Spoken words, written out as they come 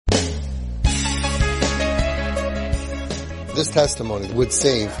this testimony would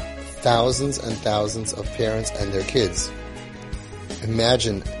save thousands and thousands of parents and their kids.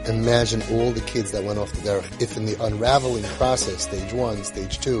 Imagine all the kids that went off the derech. If in the unraveling process, stage 1,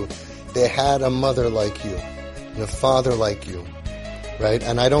 stage 2, they had a mother like you, and a father like you, right?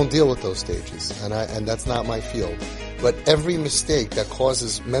 And I don't deal with those stages, and that's not my field. But every mistake that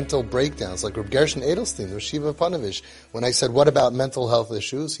causes mental breakdowns, like Reb Gershon Edelstein, Rosh Yeshiva Panovich, when I said, what about mental health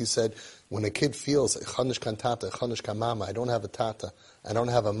issues? He said, when a kid feels, Chanish kan tata, Chanish kan mama, I don't have a tata, I don't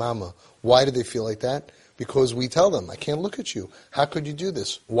have a mama. Why do they feel like that? Because we tell them, I can't look at you. How could you do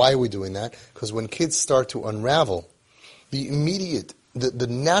this? Why are we doing that? Because when kids start to unravel, the immediate, the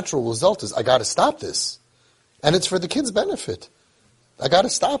natural result is, I got to stop this. And it's for the kid's benefit. I got to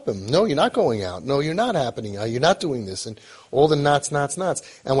stop him. No, you're not going out. No, you're not happening. You're not doing this. And all the knots.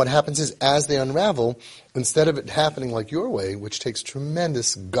 And what happens is, as they unravel, instead of it happening like your way, which takes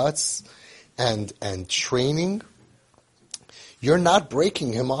tremendous guts and training, you're not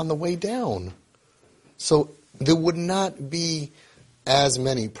breaking him on the way down. So there would not be as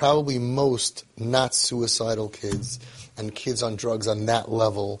many, probably most, not suicidal kids and kids on drugs on that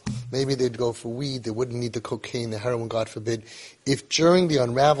level. Maybe they'd go for weed, they wouldn't need the cocaine, the heroin, God forbid. If during the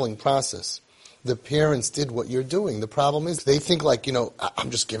unraveling process, the parents did what you're doing, the problem is they think like,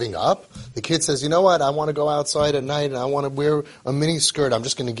 I'm just giving up. The kid says, you know what, I want to go outside at night and I want to wear a mini skirt, I'm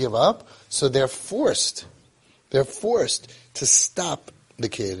just going to give up. So they're forced to stop the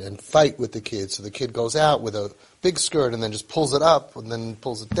kid and fight with the kid. So the kid goes out with a big skirt and then just pulls it up and then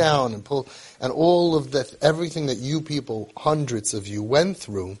pulls it down and all of that, everything that you people, hundreds of you, went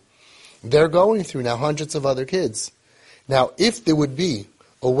through, they're going through now, hundreds of other kids. Now, if there would be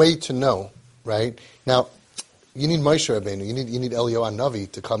a way to know, right? Now, you need Moshe Rabbeinu, you need Eliyahu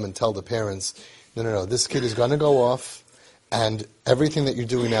Navi to come and tell the parents, no, this kid is going to go off and everything that you're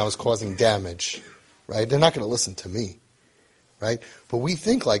doing now is causing damage, right? They're not going to listen to me. Right? But we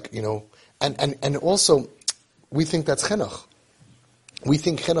think like, and also we think that's chinuch. We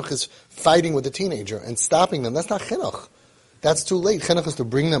think chinuch is fighting with the teenager and stopping them. That's not chinuch. That's too late. Chinuch is to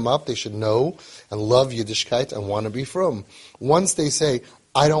bring them up. They should know and love Yiddishkeit and want to be frum. Once they say,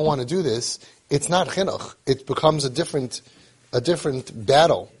 I don't want to do this, it's not chinuch. It becomes a different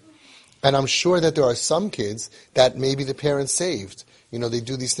battle. And I'm sure that there are some kids that maybe the parents saved. They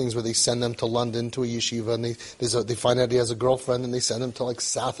do these things where they send them to London to a yeshiva, and they find out he has a girlfriend, and they send him to like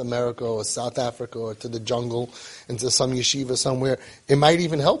South America or South Africa or to the jungle and to some yeshiva somewhere. It might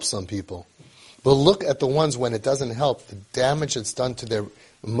even help some people. But look at the ones when it doesn't help, the damage it's done to their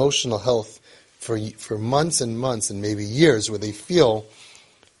emotional health for months and months and maybe years, where they feel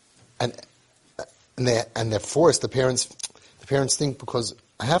and they're forced. The parents think, because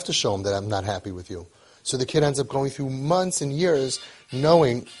I have to show them that I'm not happy with you. So the kid ends up going through months and years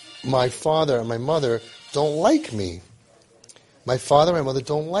knowing my father and my mother don't like me. My father and my mother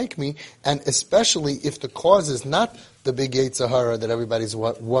don't like me, and especially if the cause is not the big Yetzer Hara that everybody's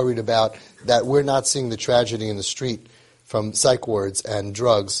worried about, that we're not seeing the tragedy in the street from psych wards and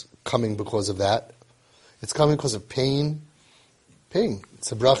drugs coming because of that. It's coming because of pain.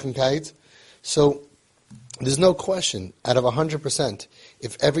 It's a Brachenkeit. So there's no question, out of 100%,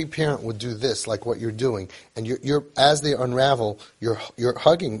 if every parent would do this, like what you're doing, and you're as they unravel, you're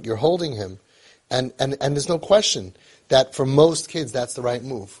hugging, you're holding him, and there's no question that for most kids that's the right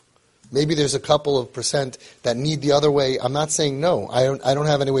move. Maybe there's a couple of percent that need the other way. I'm not saying no. I don't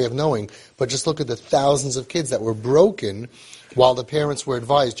have any way of knowing, but just look at the thousands of kids that were broken while the parents were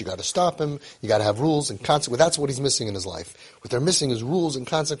advised, you got to stop him, you got to have rules and consequences. That's what he's missing in his life. What they're missing is rules and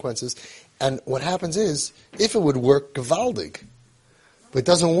consequences. And what happens is, if it would work, gewaldig. But it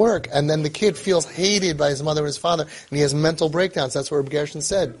doesn't work, and then the kid feels hated by his mother and his father, and he has mental breakdowns. That's what Reb Gershon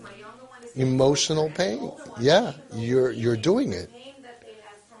said. Emotional pain. Yeah, you're doing it.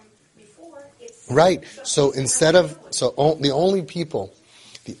 Right. So the only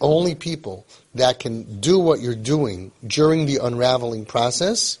people that can do what you're doing during the unraveling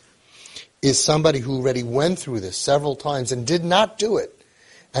process is somebody who already went through this several times and did not do it.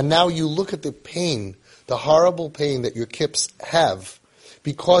 And now you look at the pain, the horrible pain that your kids have,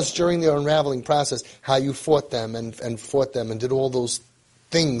 because during the unraveling process, how you fought them and did all those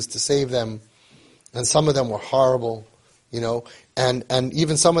things to save them, and some of them were horrible, and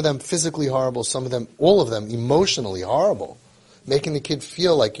even some of them physically horrible, some of them, all of them emotionally horrible, making the kid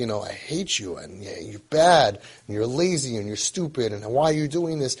feel like, I hate you, and you're bad, and you're lazy, and you're stupid, and why are you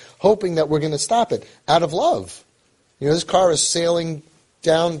doing this, hoping that we're going to stop it, out of love. This car is sailing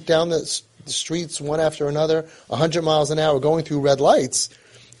down the streets one after another, 100 miles an hour, going through red lights.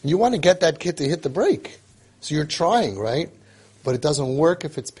 You want to get that kid to hit the brake. So you're trying, right? But it doesn't work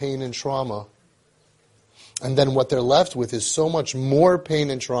if it's pain and trauma. And then what they're left with is so much more pain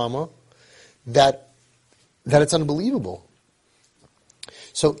and trauma that it's unbelievable.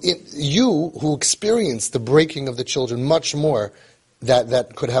 So you who experienced the breaking of the children much more,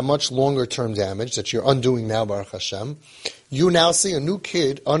 that could have much longer term damage that you're undoing now, Baruch Hashem, you now see a new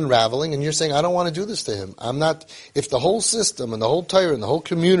kid unraveling and you're saying, I don't want to do this to him. If the whole system and the whole Torah and the whole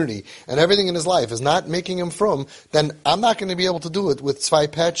community and everything in his life is not making him from, then I'm not going to be able to do it with zwei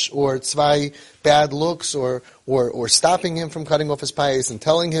petch or zwei bad looks or stopping him from cutting off his pies and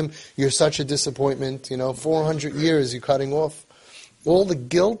telling him you're such a disappointment, 400 years you're cutting off. All the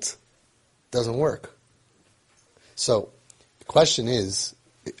guilt doesn't work. So, the question is,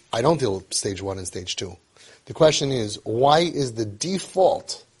 I don't deal with stage 1 and stage 2. The question is, why is the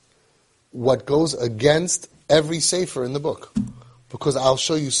default what goes against every sefer in the book? Because I'll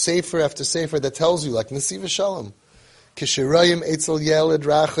show you sefer after sefer that tells you, like Nesiv Shalom, Kishirayim etzel yeled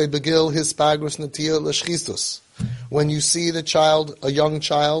rachei begil hispagrus natia l'shchistus. When you see the child, a young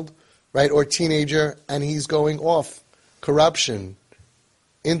child, right, or teenager, and he's going off, corruption,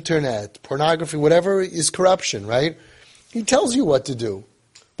 internet, pornography, whatever is corruption, right? He tells you what to do,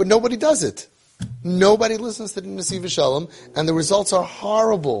 but nobody does it. Nobody listens to the Nesiv Shalom, and the results are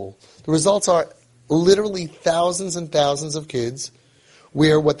horrible. The results are literally thousands and thousands of kids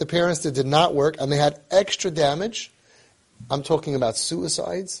where what the parents did not work, and they had extra damage. I'm talking about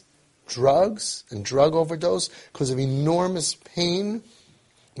suicides, drugs, and drug overdose because of enormous pain,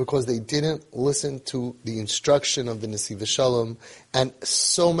 because they didn't listen to the instruction of the Nesiv Shalom, and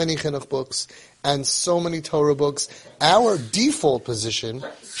so many chinuch books, and so many Torah books. Our default position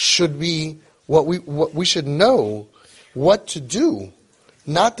should be what we should know what to do.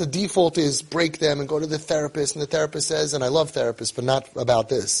 Not the default is break them and go to the therapist, and the therapist says, and I love therapists, but not about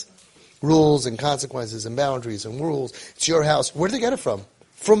this. Rules and consequences and boundaries and rules. It's your house. Where did they get it from?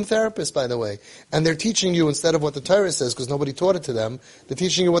 From therapists, by the way. And they're teaching you instead of what the Torah says, because nobody taught it to them, they're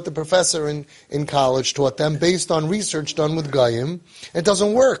teaching you what the professor in college taught them based on research done with Goyim. It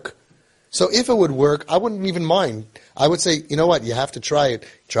doesn't work. So if it would work, I wouldn't even mind. I would say, you know what, you have to try it.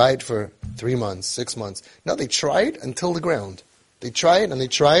 Try it for 3 months, 6 months. No, they try it until the ground. They try it and they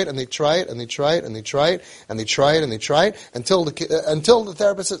try it and they try it and they try it and they try it and they try it and they try it until the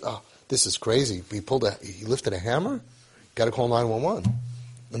therapist says, "Oh, this is crazy. He lifted a hammer. Got to call 911."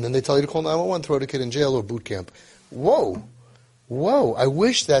 And then they tell you to call 911, throw the kid in jail or boot camp. Whoa. I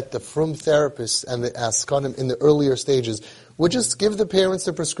wish that the frum therapists and the askanim in the earlier stages would just give the parents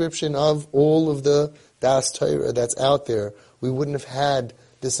the prescription of all of the das Torah that's out there. We wouldn't have had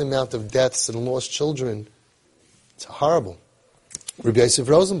this amount of deaths and lost children. It's horrible. Rabbi Yosef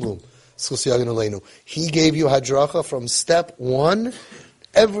Rosenblum, he gave you hadracha from step 1,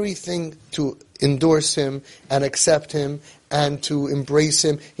 everything to endorse him and accept him and to embrace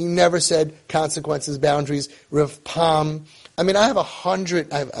him. He never said consequences, boundaries. Rav Pam, I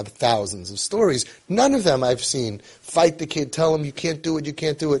have thousands of stories. None of them I've seen. Fight the kid, tell him you can't do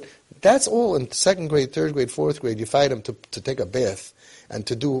it. That's all in 2nd grade, 3rd grade, 4th grade. You fight him to take a bath and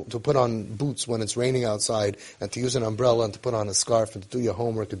to put on boots when it's raining outside and to use an umbrella and to put on a scarf and to do your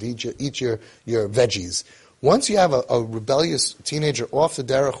homework and to eat your veggies. Once you have a rebellious teenager off the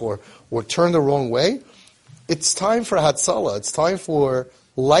derech or turn the wrong way, it's time for Hatzalah. It's time for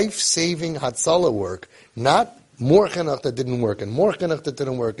life-saving Hatzalah work, not more chinuch that didn't work and more chinuch that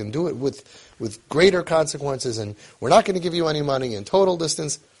didn't work, and do it with greater consequences, and we're not going to give you any money in total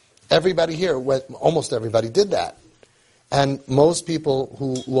distance. Everybody here, almost everybody did that. And most people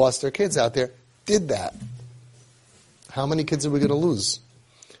who lost their kids out there did that. How many kids are we going to lose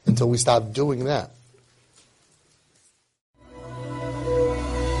until we stop doing that?